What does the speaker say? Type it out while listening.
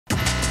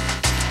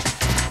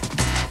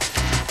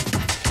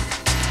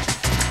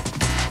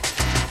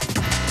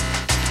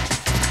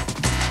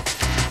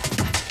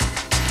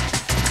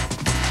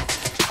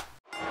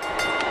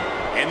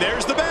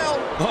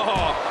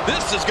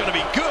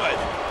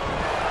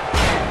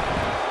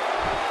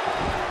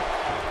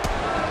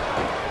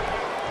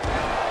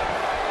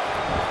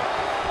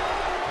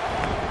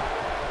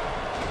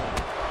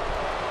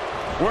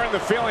We're in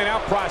the feeling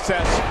out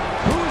process.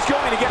 Who's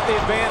going to get the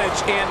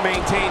advantage and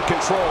maintain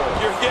control?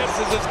 Your guess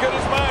is as good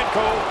as mine,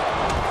 Cole.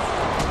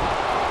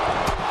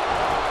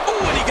 Oh,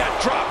 and he got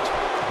dropped.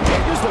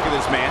 Just look at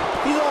this man.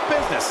 He's all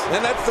business.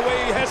 And that's the way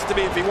he has to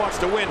be if he wants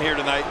to win here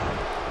tonight.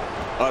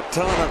 A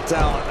ton of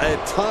talent, a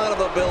ton of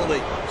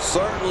ability.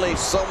 Certainly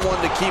someone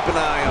to keep an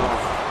eye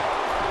on.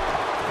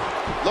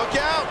 Look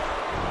out!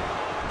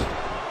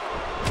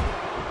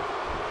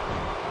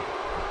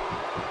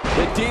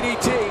 The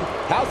DDT.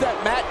 How's that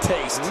mat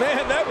taste?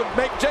 Man, that would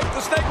make Jake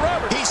the Snake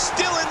Roberts. He's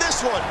still in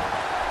this one.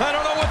 I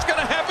don't know what's going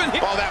to happen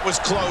here. Oh, that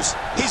was close.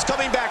 He's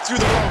coming back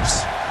through the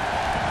ropes.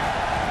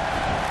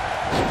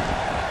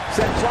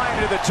 Sent flying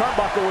into the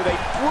turnbuckle with a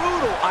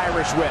brutal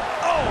Irish whip.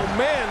 Oh,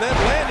 man, that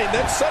landing,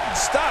 that sudden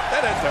stop,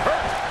 that has to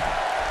hurt.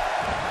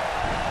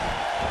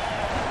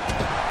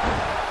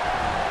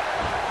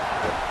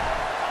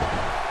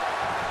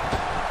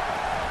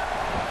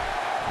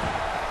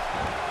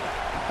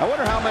 I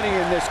wonder how many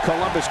in this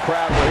Columbus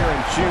crowd were here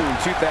in June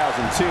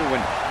 2002 when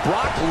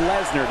Brock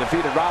Lesnar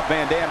defeated Rob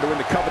Van Dam to win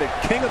the coveted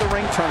King of the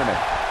Ring tournament.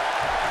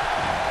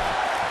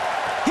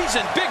 He's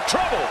in big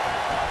trouble.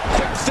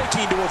 Quick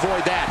thinking to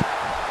avoid that.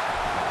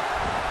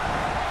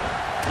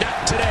 Not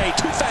today,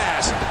 too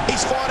fast.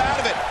 He's fought out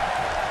of it.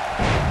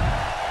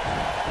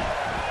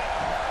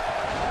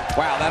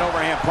 Wow, that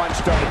overhand punch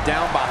started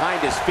down behind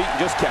his feet and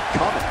just kept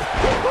coming.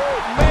 Oh,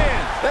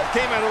 man, that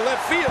came out of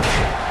left field.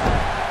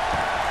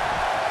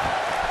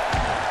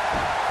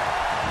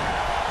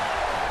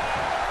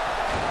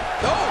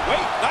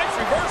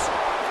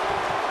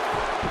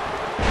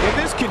 If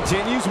this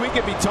continues, we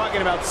could be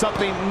talking about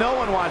something no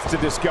one wants to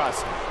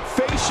discuss.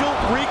 Facial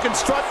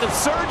reconstructive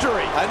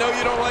surgery. I know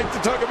you don't like to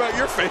talk about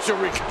your facial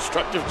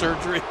reconstructive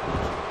surgery.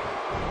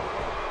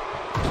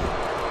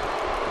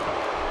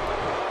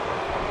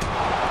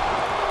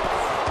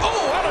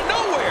 Oh, out of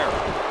nowhere.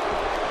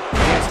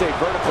 Can't stay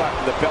vertical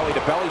after the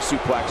belly-to-belly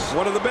suplex.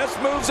 One of the best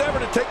moves ever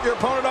to take your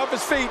opponent off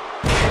his feet.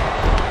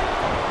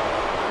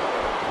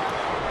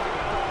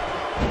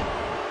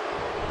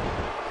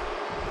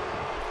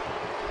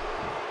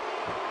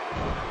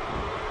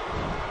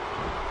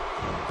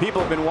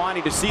 People have been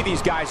wanting to see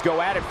these guys go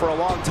at it for a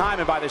long time,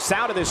 and by the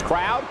sound of this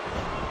crowd,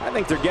 I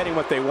think they're getting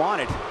what they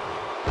wanted.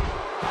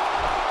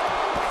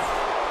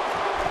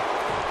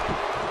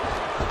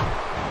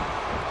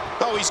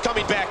 Oh, he's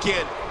coming back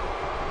in.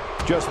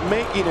 Just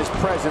making his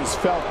presence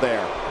felt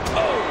there.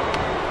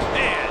 Oh,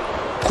 man.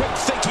 Quick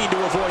thinking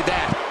to avoid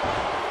that.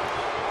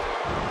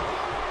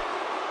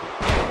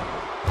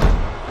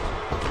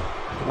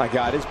 My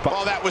God, his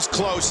Oh, that was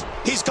close.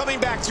 He's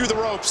coming back through the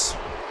ropes.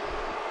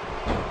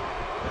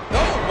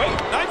 Oh, wait,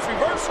 nice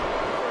reversal.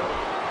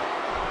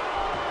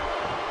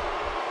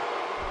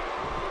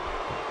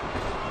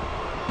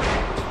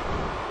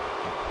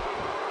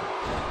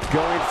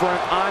 Going for an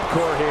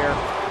encore here.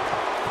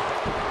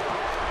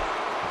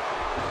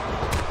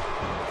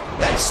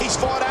 He's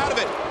fought out of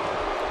it.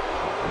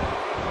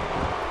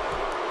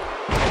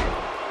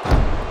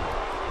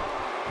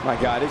 My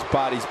God, his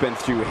body's been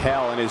through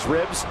hell, and his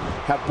ribs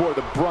have bore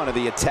the brunt of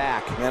the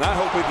attack. And I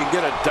hope we can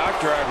get a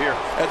doctor out here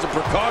as a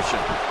precaution.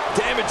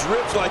 Damaged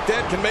ribs like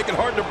that can make it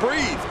hard to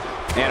breathe.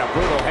 And a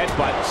brutal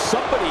headbutt.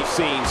 Somebody's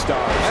seen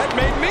stars. That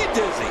made me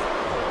dizzy.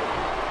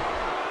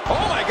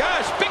 Oh my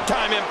gosh, big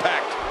time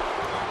impact.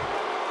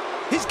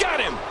 He's got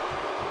him.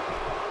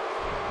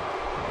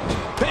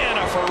 Man,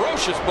 a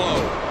ferocious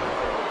blow.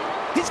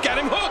 He's got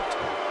him hooked.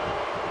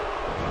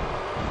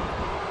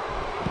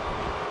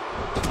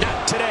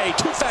 Not today,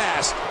 too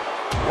fast.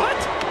 What?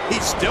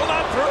 He's still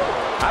not through?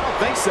 I don't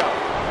think so.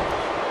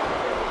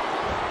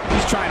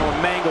 He's trying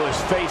to mangle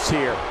his face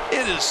here.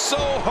 It is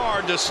so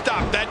hard to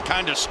stop that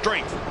kind of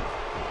strength.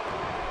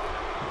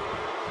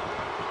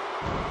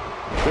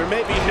 There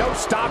may be no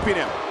stopping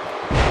him.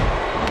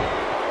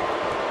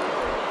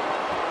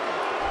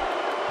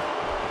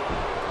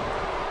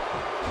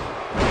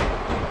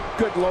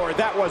 Good Lord,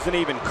 that wasn't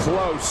even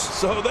close.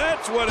 So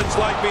that's what it's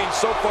like being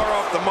so far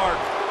off the mark.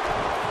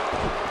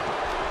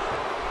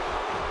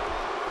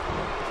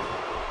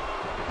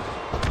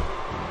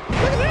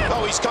 Look at that.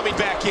 Oh, he's coming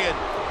back in.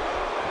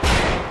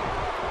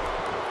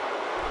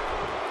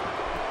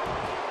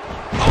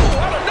 Oh,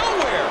 out of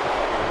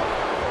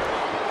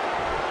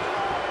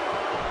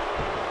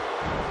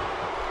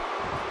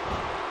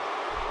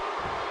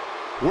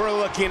nowhere. We're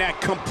looking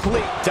at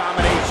complete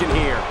domination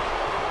here.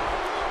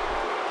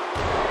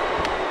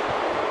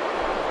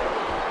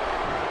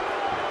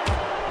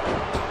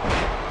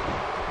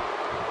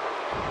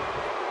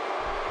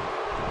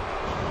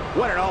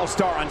 What an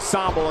all-star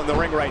ensemble in the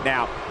ring right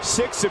now.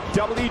 6 of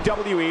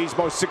WWE's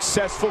most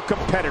successful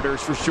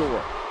competitors for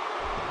sure.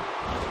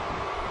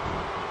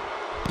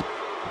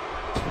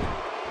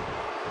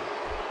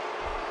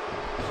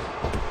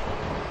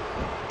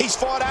 He's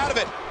fought out of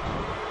it.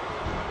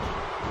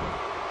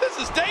 This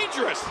is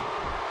dangerous.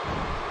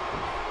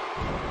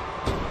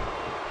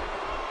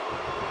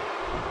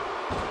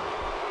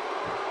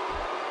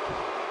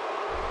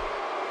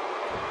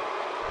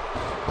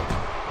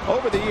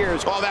 Over the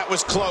years, Oh, that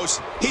was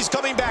close. He's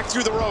coming back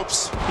through the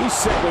ropes. he's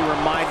simply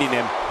reminding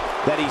him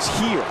that he's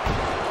here.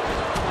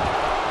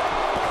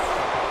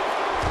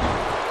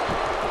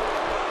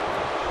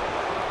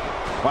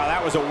 Wow,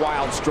 that was a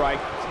wild strike.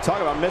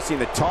 Talk about missing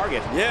the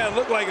target. Yeah, it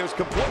looked like it was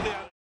completely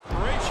out of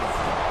operation.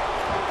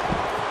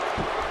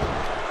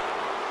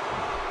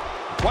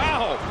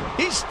 Wow,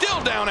 he's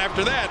still down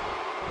after that.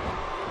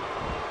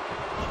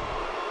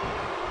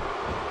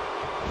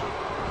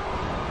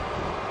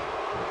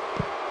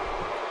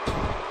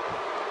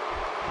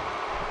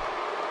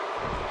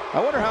 I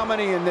wonder how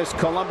many in this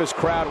Columbus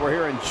crowd were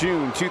here in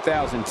June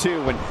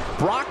 2002 when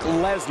Brock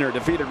Lesnar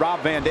defeated Rob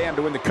Van Dam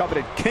to win the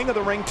coveted King of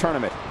the Ring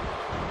tournament.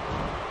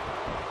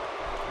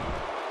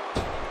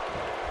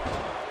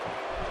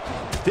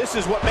 This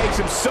is what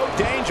makes him so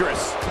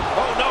dangerous.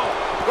 Oh, no.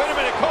 Wait a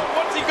minute, Cole.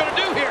 What's he going to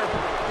do here?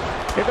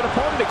 If an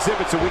opponent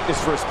exhibits a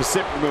weakness for a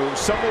specific move,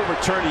 some will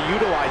return to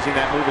utilizing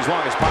that move as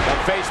long as possible.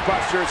 That face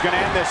buster is going to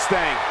end this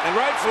thing. And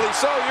rightfully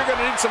so. You're going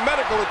to need some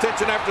medical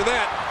attention after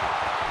that.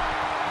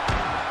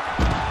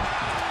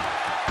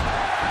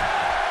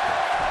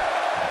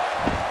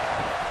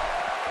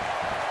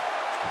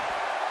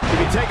 If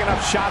you take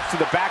enough shots to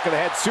the back of the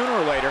head, sooner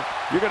or later,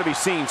 you're going to be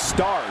seeing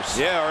stars.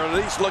 Yeah, or at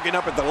least looking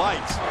up at the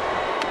lights.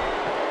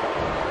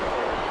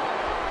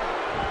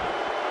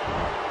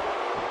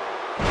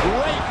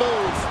 Great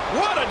move.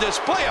 What a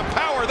display of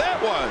power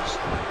that was.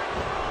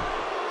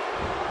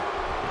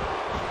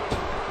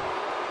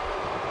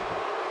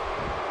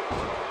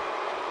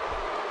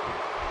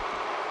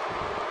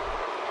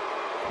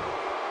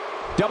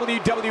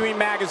 WWE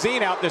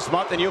Magazine out this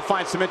month, and you'll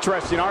find some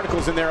interesting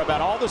articles in there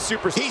about all the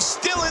superstars. He's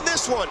still in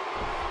this one.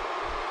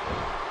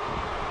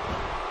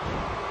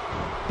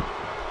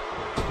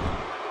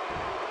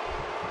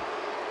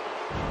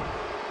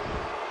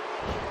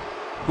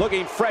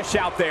 Looking fresh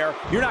out there.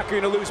 You're not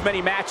going to lose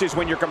many matches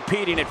when you're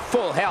competing at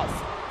full health.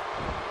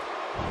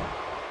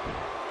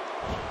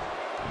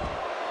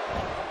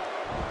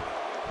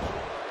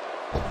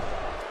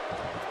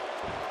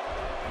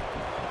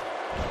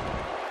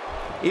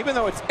 Even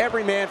though it's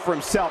every man for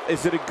himself,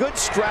 is it a good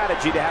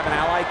strategy to have an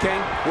ally, King?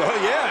 Well,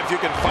 yeah, if you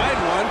can find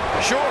one,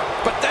 sure.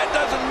 But that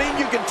doesn't mean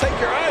you can take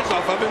your eyes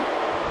off of him.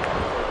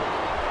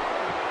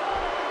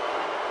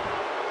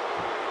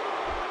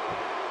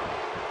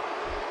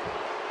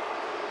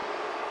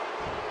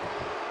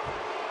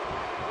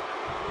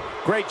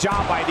 Great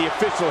job by the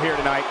official here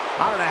tonight.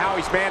 I don't know how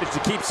he's managed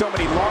to keep so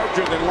many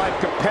larger-than-life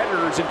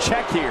competitors in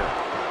check here.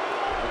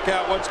 Look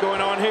out what's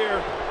going on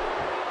here.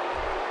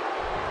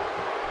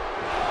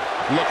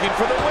 Looking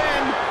for the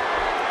win.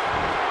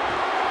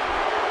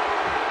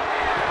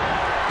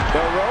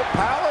 The rope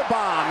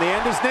powerbomb. The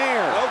end is near.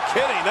 No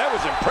kidding. That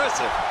was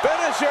impressive.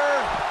 Finisher.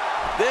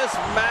 This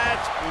match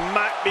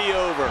might be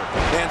over.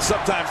 And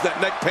sometimes that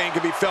neck pain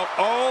can be felt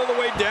all the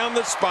way down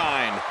the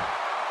spine.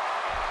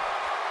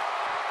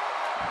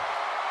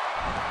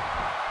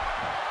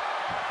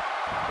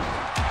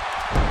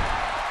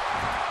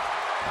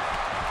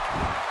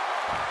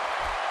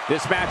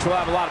 This match will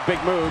have a lot of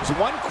big moves.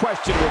 One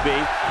question will be,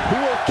 who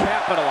will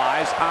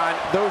capitalize on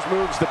those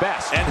moves the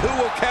best? And who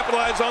will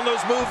capitalize on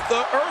those moves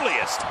the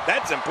earliest?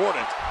 That's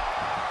important.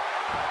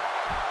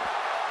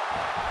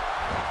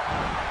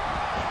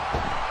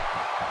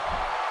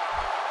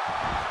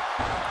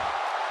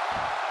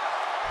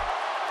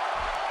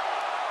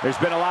 There's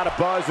been a lot of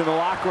buzz in the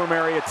locker room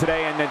area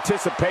today in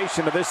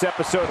anticipation of this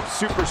episode of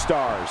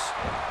Superstars.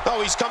 Oh,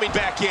 he's coming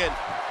back in.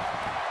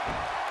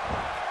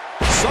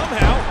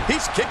 Somehow,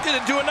 he's kicked it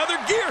into another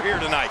gear here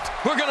tonight.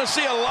 We're going to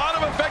see a lot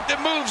of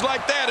effective moves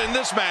like that in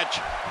this match.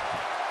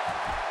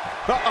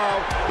 Uh-oh,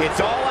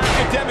 it's all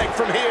academic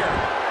from here.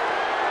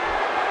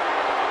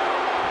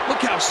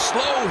 Look how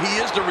slow he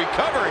is to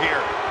recover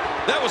here.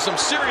 That was some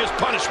serious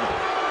punishment.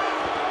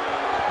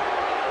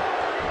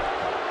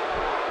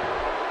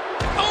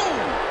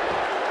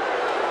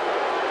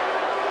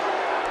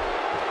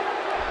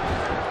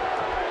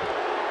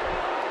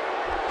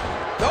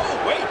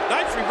 Oh, wait,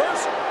 nice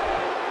reversal.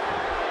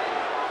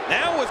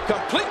 Now with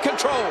complete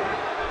control.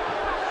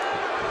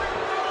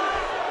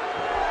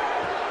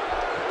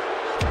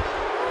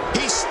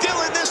 He's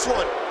still in this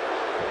one.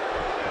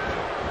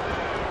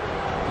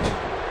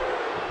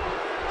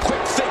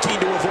 Quick thinking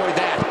to avoid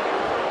that.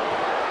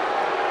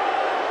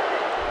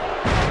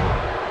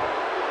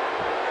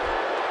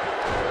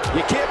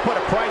 You can't put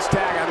a price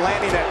tag on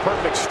landing that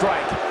perfect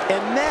strike.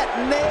 And that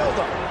nailed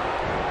him.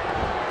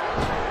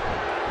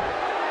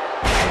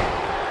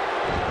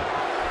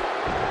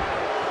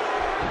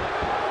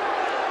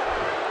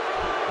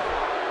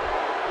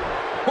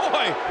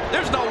 Boy,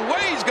 there's no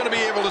way he's going to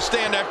be able to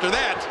stand after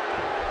that.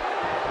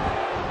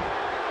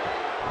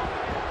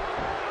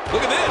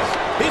 Look at this.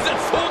 He's in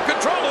full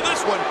control of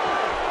this one.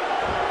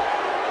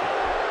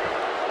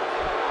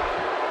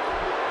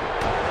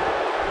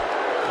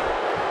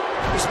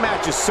 This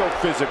match is so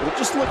physical.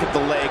 Just look at the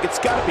leg. It's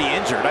got to be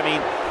injured. I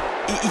mean,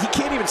 he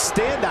can't even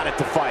stand on it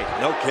to fight.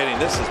 No kidding.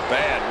 This is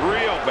bad.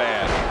 Real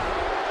bad.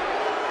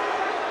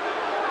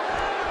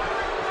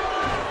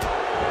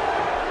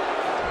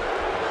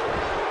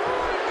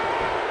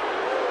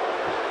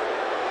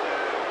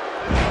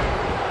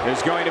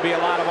 There's going to be a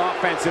lot of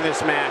offense in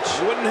this match.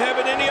 Wouldn't have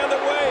it any other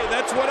way.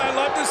 That's what I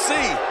love to see.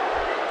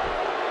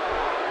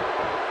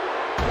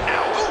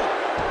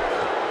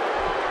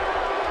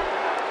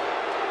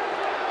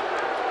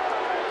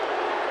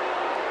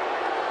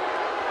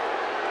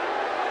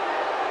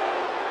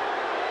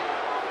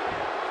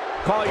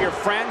 Call your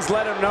friends,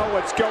 let them know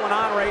what's going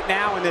on right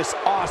now in this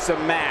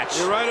awesome match.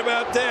 You're right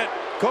about that.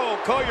 Cole,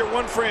 call your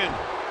one friend.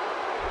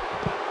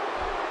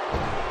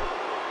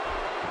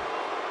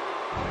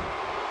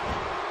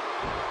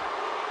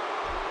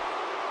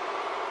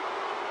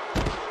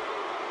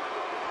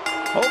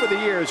 Over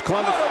the years,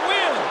 Columbus... What a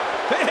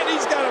win! Man,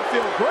 he's got to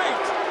feel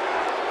great.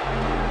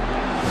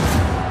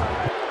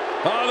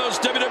 Oh, those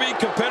WWE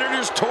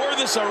competitors tore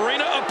this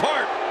arena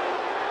apart.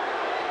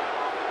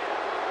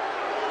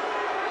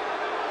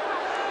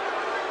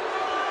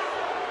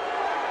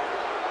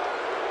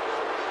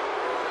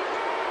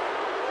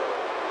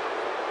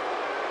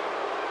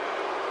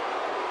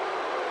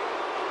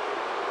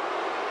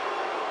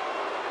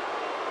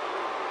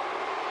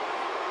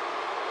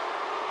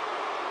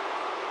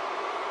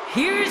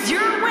 Here's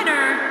your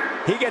winner.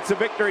 He gets a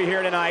victory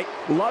here tonight.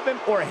 Love him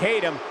or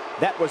hate him,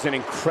 that was an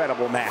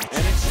incredible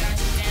match.